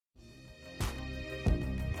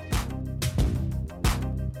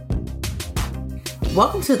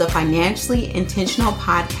Welcome to the Financially Intentional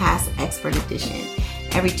Podcast Expert Edition.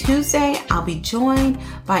 Every Tuesday, I'll be joined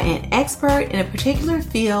by an expert in a particular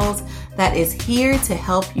field that is here to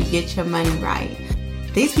help you get your money right.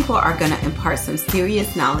 These people are going to impart some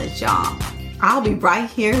serious knowledge, y'all. I'll be right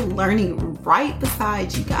here learning right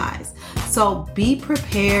beside you guys. So be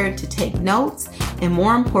prepared to take notes and,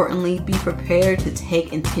 more importantly, be prepared to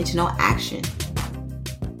take intentional action.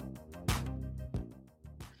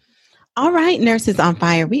 All right, Nurses on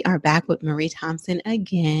Fire, we are back with Marie Thompson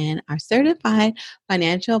again, our certified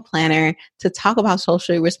financial planner, to talk about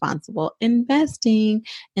socially responsible investing.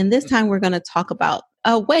 And this time we're going to talk about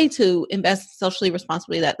a way to invest socially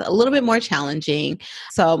responsibly that's a little bit more challenging.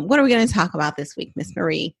 So what are we going to talk about this week, Miss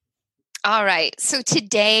Marie? All right. So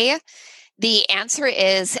today the answer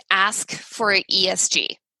is ask for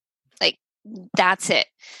ESG. Like, that's it.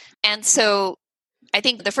 And so I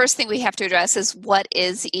think the first thing we have to address is, what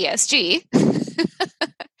is ESG?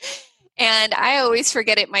 And I always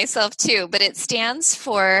forget it myself too, but it stands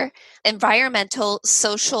for Environmental,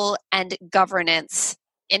 Social, and Governance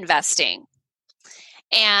Investing.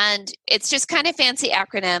 And it's just kind of fancy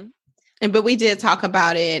acronym. But we did talk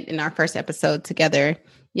about it in our first episode together.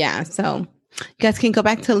 Yeah, so you guys can go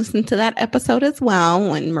back to listen to that episode as well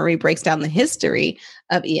when Marie breaks down the history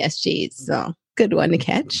of ESG. So good one to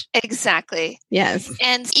catch. Exactly. Yes.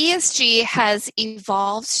 And ESG has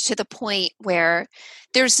evolved to the point where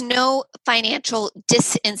there's no financial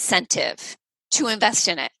disincentive to invest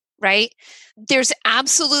in it, right? There's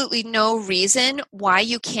absolutely no reason why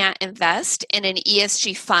you can't invest in an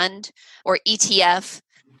ESG fund or ETF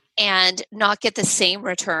and not get the same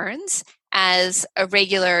returns as a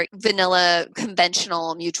regular vanilla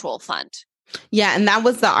conventional mutual fund. Yeah, and that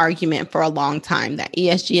was the argument for a long time, that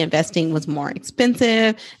ESG investing was more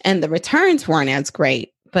expensive and the returns weren't as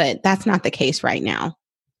great, but that's not the case right now.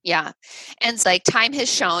 Yeah. And it's like time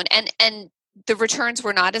has shown, and the returns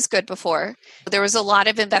were not as good before. There was a lot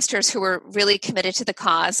of investors who were really committed to the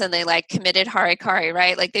cause, and they committed harikari,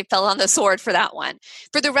 right? Like they fell on the sword for that one.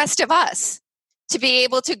 For the rest of us to be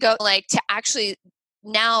able to go to actually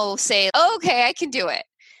now say, oh, okay, I can do it.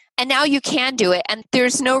 And now you can do it. And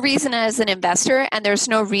there's no reason as an investor, and there's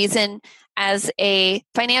no reason as a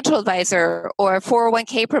financial advisor or a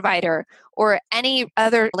 401k provider or any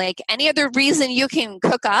other reason you can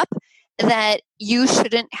cook up that you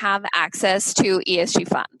shouldn't have access to ESG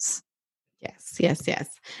funds.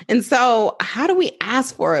 Yes. And so how do we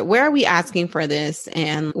ask for it? Where are we asking for this?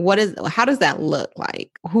 And how does that look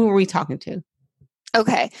like? Who are we talking to?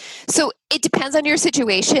 Okay, so it depends on your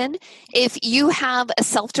situation. If you have a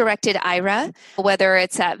self-directed IRA, whether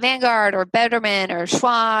it's at Vanguard or Betterment or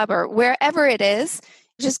Schwab or wherever it is,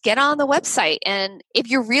 just get on the website. And if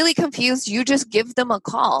you're really confused, you just give them a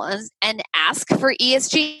call and ask for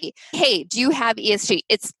ESG. Hey, do you have ESG?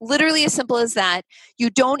 It's literally as simple as that. You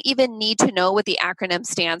don't even need to know what the acronym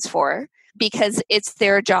stands for, because it's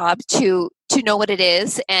their job to know what it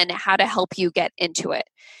is and how to help you get into it.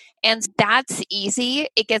 And that's easy.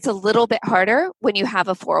 It gets a little bit harder when you have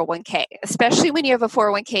a 401k, especially when you have a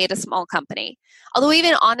 401k at a small company. Although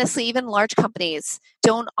even large companies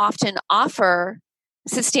don't often offer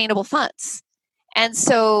sustainable funds. And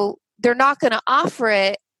so they're not going to offer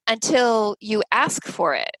it until you ask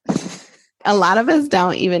for it. A lot of us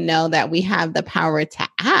don't even know that we have the power to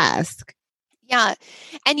ask. Yeah.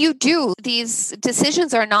 And you do. These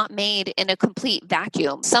decisions are not made in a complete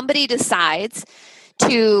vacuum. Somebody decides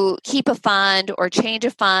to keep a fund or change a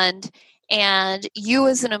fund, and you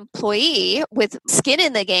as an employee with skin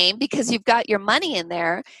in the game, because you've got your money in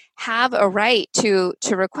there, have a right to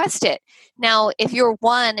request it. Now, if you're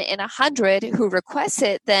 1 in 100 who requests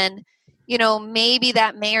it, then maybe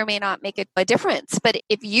that may or may not make a difference. But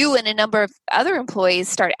if you and a number of other employees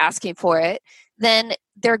start asking for it, then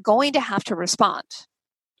they're going to have to respond.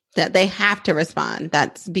 That they have to respond.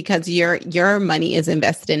 That's because your money is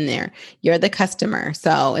invested in there. You're the customer.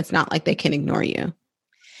 So it's not like they can ignore you.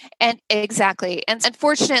 And exactly. And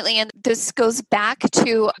unfortunately, and this goes back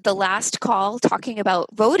to the last call talking about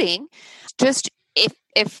voting, just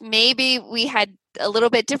if maybe we had a little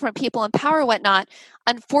bit different people in power, whatnot,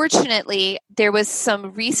 unfortunately, there was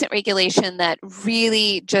some recent regulation that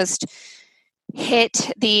really just hit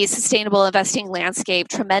the sustainable investing landscape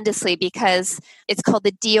tremendously, because it's called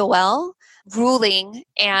the DOL ruling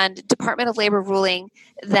and Department of Labor ruling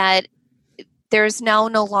that there's now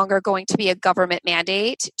no longer going to be a government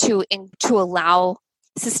mandate to allow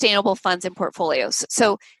sustainable funds in portfolios.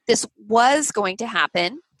 So this was going to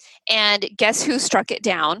happen, and guess who struck it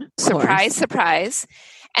down? Surprise, surprise.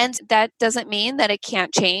 And that doesn't mean that it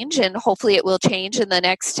can't change, and hopefully it will change in the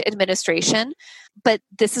next administration. But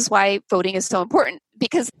this is why voting is so important,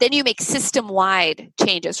 because then you make system-wide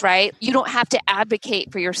changes, right? You don't have to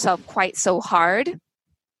advocate for yourself quite so hard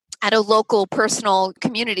at a local, personal,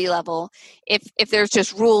 community level if there's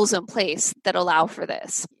just rules in place that allow for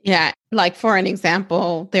this. Yeah. Like for an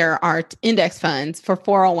example, there are index funds for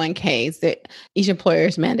 401ks that each employer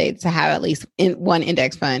is mandated to have at least one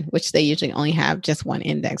index fund, which they usually only have just one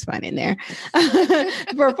index fund in there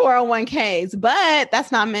for 401ks. But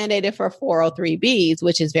that's not mandated for 403bs,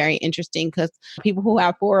 which is very interesting because people who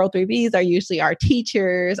have 403bs are usually our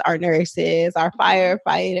teachers, our nurses, our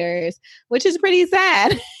firefighters, which is pretty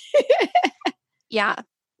sad. Yeah.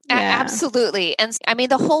 Yeah. Absolutely. And I mean,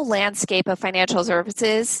 the whole landscape of financial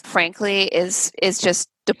services, frankly, is just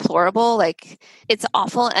deplorable. Like, it's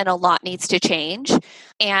awful, and a lot needs to change.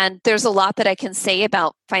 And there's a lot that I can say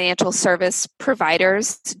about financial service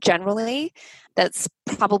providers generally that's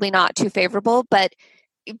probably not too favorable, but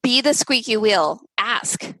be the squeaky wheel.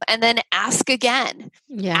 Ask, and then ask again.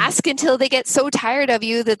 Yeah. Ask until they get so tired of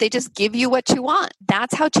you that they just give you what you want.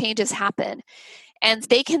 That's how changes happen. And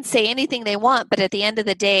they can say anything they want, but at the end of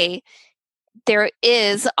the day, there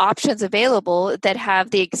is options available that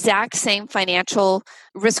have the exact same financial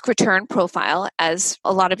risk return profile as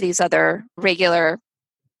a lot of these other regular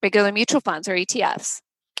mutual funds or ETFs.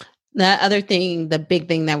 The other thing, the big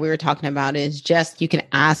thing that we were talking about is just you can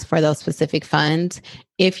ask for those specific funds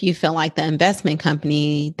if you feel like the investment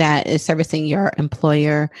company that is servicing your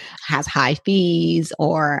employer has high fees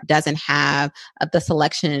or doesn't have the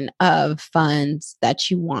selection of funds that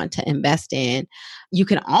you want to invest in. You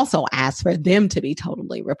can also ask for them to be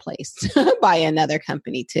totally replaced by another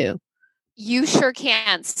company too. You sure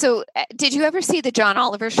can. So did you ever see the John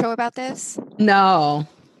Oliver show about this? No.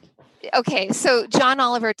 Okay, so John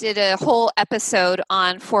Oliver did a whole episode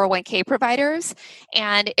on 401k providers,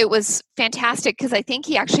 and it was fantastic because I think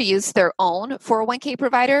he actually used their own 401k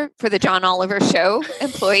provider for the John Oliver show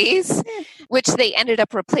employees, which they ended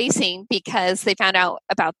up replacing because they found out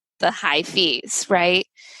about the high fees, right?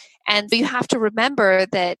 And you have to remember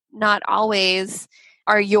that not always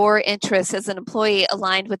are your interests as an employee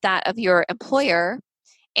aligned with that of your employer,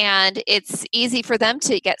 and it's easy for them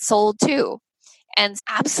to get sold too. And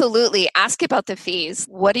absolutely ask about the fees.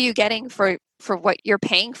 What are you getting for what you're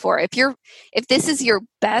paying for? If this is your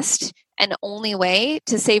best and only way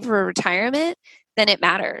to save for retirement, then it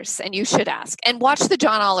matters, and you should ask. And watch the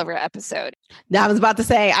John Oliver episode. I was about to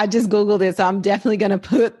say, I just Googled it, so I'm definitely going to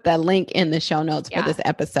put the link in the show notes for this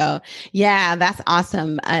episode. Yeah, that's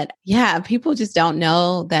awesome. Yeah, people just don't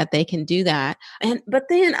know that they can do that. But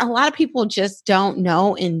then a lot of people just don't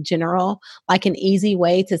know in general, like an easy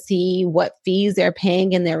way to see what fees they're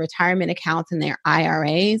paying in their retirement accounts and their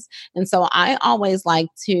IRAs. And so I always like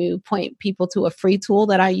to point people to a free tool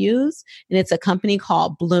that I use, and it's a company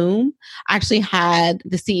called Bloom. I actually had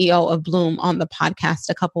the CEO of Bloom on the podcast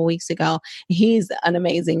a couple weeks ago. He's an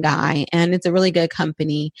amazing guy, and it's a really good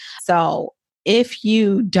company. So if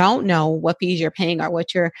you don't know what fees you're paying or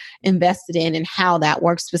what you're invested in and how that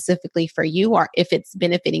works specifically for you, or if it's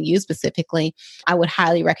benefiting you specifically, I would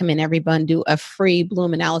highly recommend everyone do a free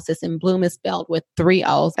Bloom analysis. And Bloom is spelled with 3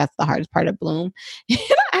 O's. That's the hardest part of Bloom. And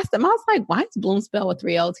I asked him, I was like, why is Bloom spelled with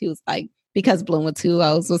 3 O's? He was like, because Bloom with 2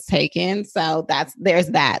 O's was taken. So there's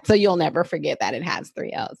that. So you'll never forget that it has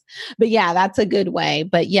 3 O's. But yeah, that's a good way.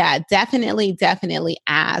 But yeah, definitely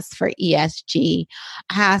ask for ESG.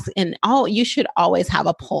 And you should always have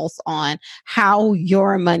a pulse on how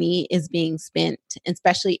your money is being spent,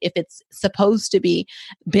 especially if it's supposed to be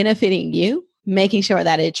benefiting you, making sure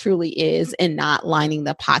that it truly is and not lining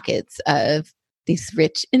the pockets of these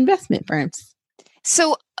rich investment firms.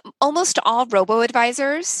 So almost all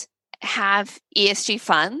robo-advisors have ESG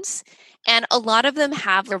funds, and a lot of them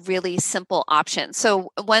have a really simple option. So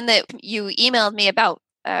one that you emailed me about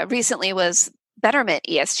recently was Betterment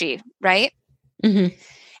ESG, right? Mm-hmm.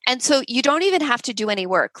 And so you don't even have to do any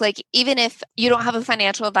work. Like, even if you don't have a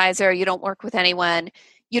financial advisor, you don't work with anyone,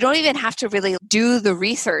 you don't even have to really do the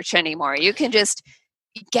research anymore. You can just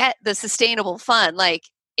get the sustainable fund. Like,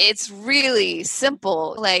 it's really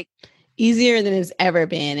simple. Like, easier than it's ever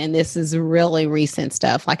been. And this is really recent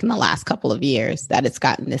stuff, like in the last couple of years, that it's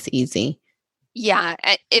gotten this easy. Yeah,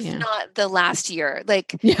 if not the last year.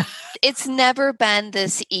 Like, it's never been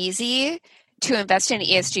this easy to invest in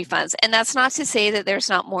ESG funds. And that's not to say that there's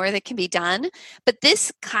not more that can be done, but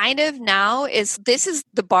this kind of this is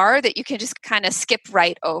the bar that you can just kind of skip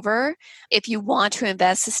right over if you want to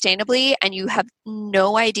invest sustainably and you have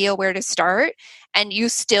no idea where to start, and you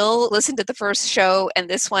still listen to the first show and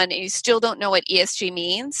this one and you still don't know what ESG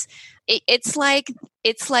means. It's like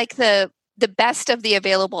the best of the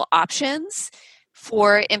available options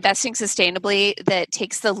for investing sustainably that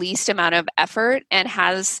takes the least amount of effort and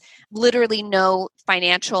has literally no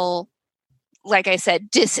financial, like I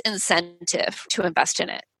said, disincentive to invest in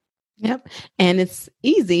it. Yep. And it's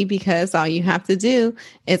easy because all you have to do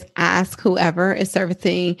is ask whoever is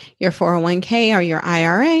servicing your 401k or your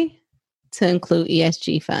IRA to include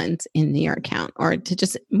ESG funds in your account, or to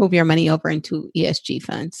just move your money over into ESG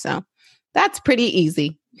funds. So that's pretty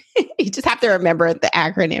easy. You just have to remember the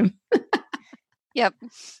acronym. Yep.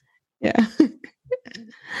 Yeah. Is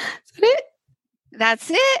that it? That's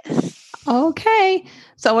it. Okay.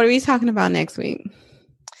 So what are we talking about next week?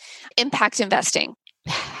 Impact investing.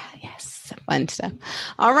 Yes. Fun stuff.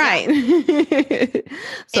 All right. Yeah.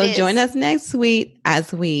 So join us next week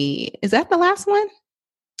is that the last one?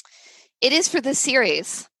 It is for this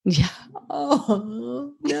series. Yeah.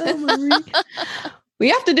 Oh, no, Marie. We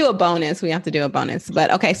have to do a bonus.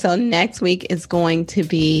 But okay, so next week is going to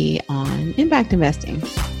be on impact investing.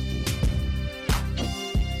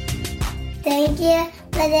 Thank you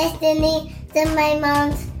for listening to my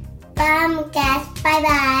mom's podcast.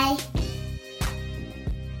 Bye-bye.